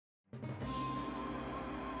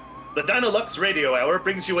The Dynalux Radio Hour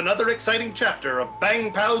brings you another exciting chapter of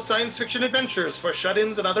Bang Pow science fiction adventures for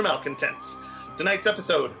shut-ins and other malcontents. Tonight's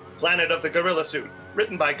episode, Planet of the Gorilla Suit,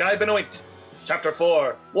 written by Guy Benoit. Chapter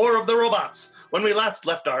 4, War of the Robots. When we last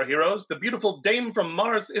left our heroes, the beautiful dame from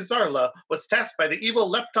Mars, Izarla, was tasked by the evil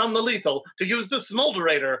Lepton the Lethal to use the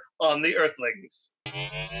Smolderator on the Earthlings.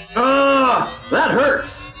 Ah, that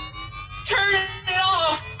hurts! Turn it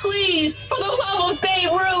off, please, for the love of Babe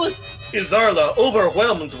Ruth! Izarla,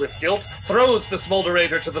 overwhelmed with guilt, throws the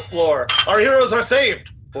Smolderator to the floor. Our heroes are saved,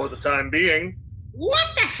 for the time being.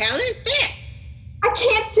 What the hell is this? I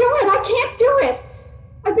can't do it! I can't do it!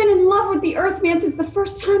 I've been in love with the Earthman since the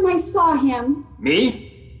first time I saw him.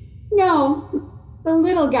 Me? No, the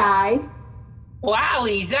little guy.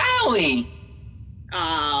 Wowie zowie!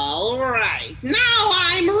 All right, now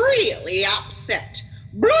I'm really upset.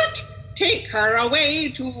 Blurt, take her away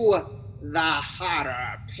to the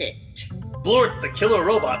horror pit. Blort, the killer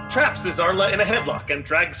robot, traps Izarla in a headlock and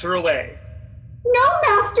drags her away. No,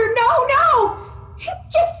 Master, no!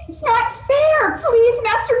 It's not fair! Please,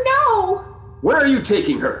 Master, no! Where are you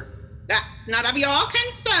taking her? That's none of your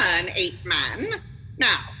concern, ape-man.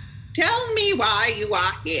 Now, tell me why you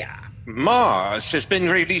are here. Mars has been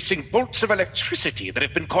releasing bolts of electricity that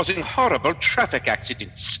have been causing horrible traffic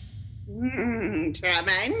accidents.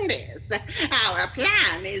 Tremendous. Our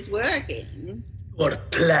plan is working. Your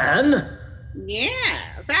plan?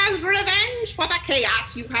 Yes, as revenge for the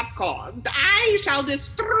chaos you have caused, I shall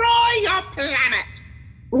destroy your planet.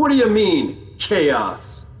 What do you mean,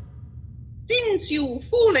 chaos? Since you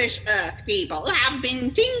foolish Earth people have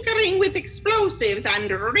been tinkering with explosives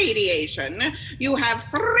and radiation, you have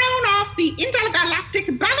thrown off the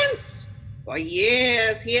intergalactic balance. For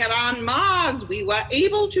years here on Mars, we were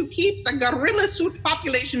able to keep the gorilla suit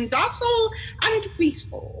population docile and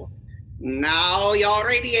peaceful. Now your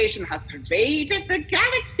radiation has pervaded the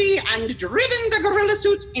galaxy and driven the gorilla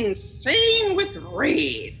suits insane with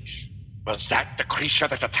rage. Was that the creature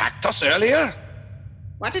that attacked us earlier?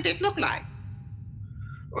 What did it look like?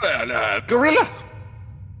 Well, gorilla.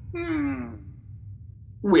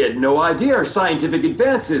 We had no idea our scientific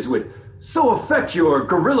advances would so affect your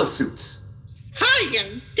gorilla suits.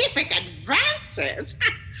 Scientific advances?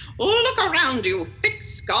 Look around you, thick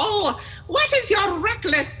skull. What is your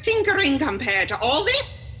reckless tinkering compared to all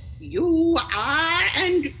this? You are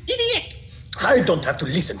an idiot. I don't have to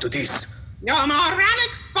listen to this. Your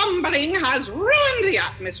moronic fumbling has ruined the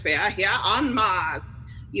atmosphere here on Mars.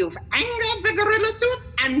 You've angered the gorilla suits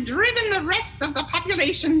and driven the rest of the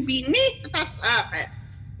population beneath the surface.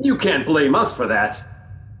 You can't blame us for that.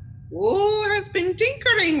 Who has been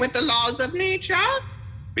tinkering with the laws of nature?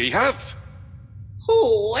 We have.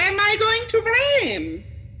 Who am I going to blame?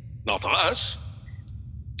 Not us.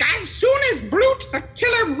 As soon as Blute, the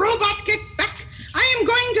killer robot, gets back, I am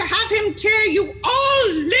going to have him tear you all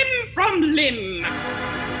limb from limb.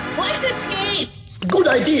 Let's escape! Good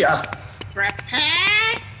idea.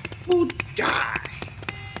 Prepare to die.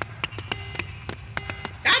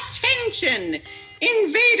 Attention!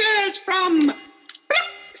 Invaders from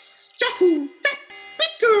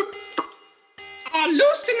are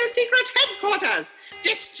loose in the secret headquarters.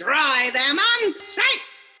 Destroy them on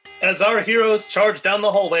sight. As our heroes charge down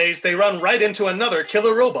the hallways, they run right into another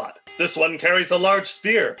killer robot. This one carries a large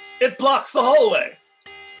spear. It blocks the hallway.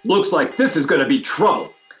 Looks like this is going to be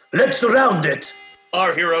trouble. Let's surround it.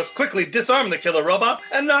 Our heroes quickly disarm the killer robot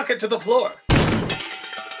and knock it to the floor.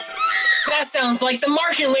 That sounds like the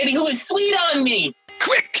Martian lady who was sweet on me!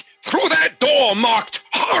 Quick! Through that door marked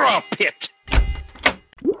Horror Pit!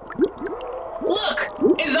 Look!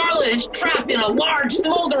 Izarla is trapped in a large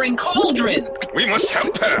smoldering cauldron! We must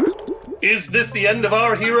help her! Is this the end of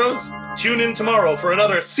our heroes? Tune in tomorrow for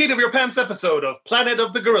another Seat of Your Pants episode of Planet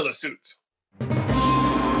of the Gorilla Suit.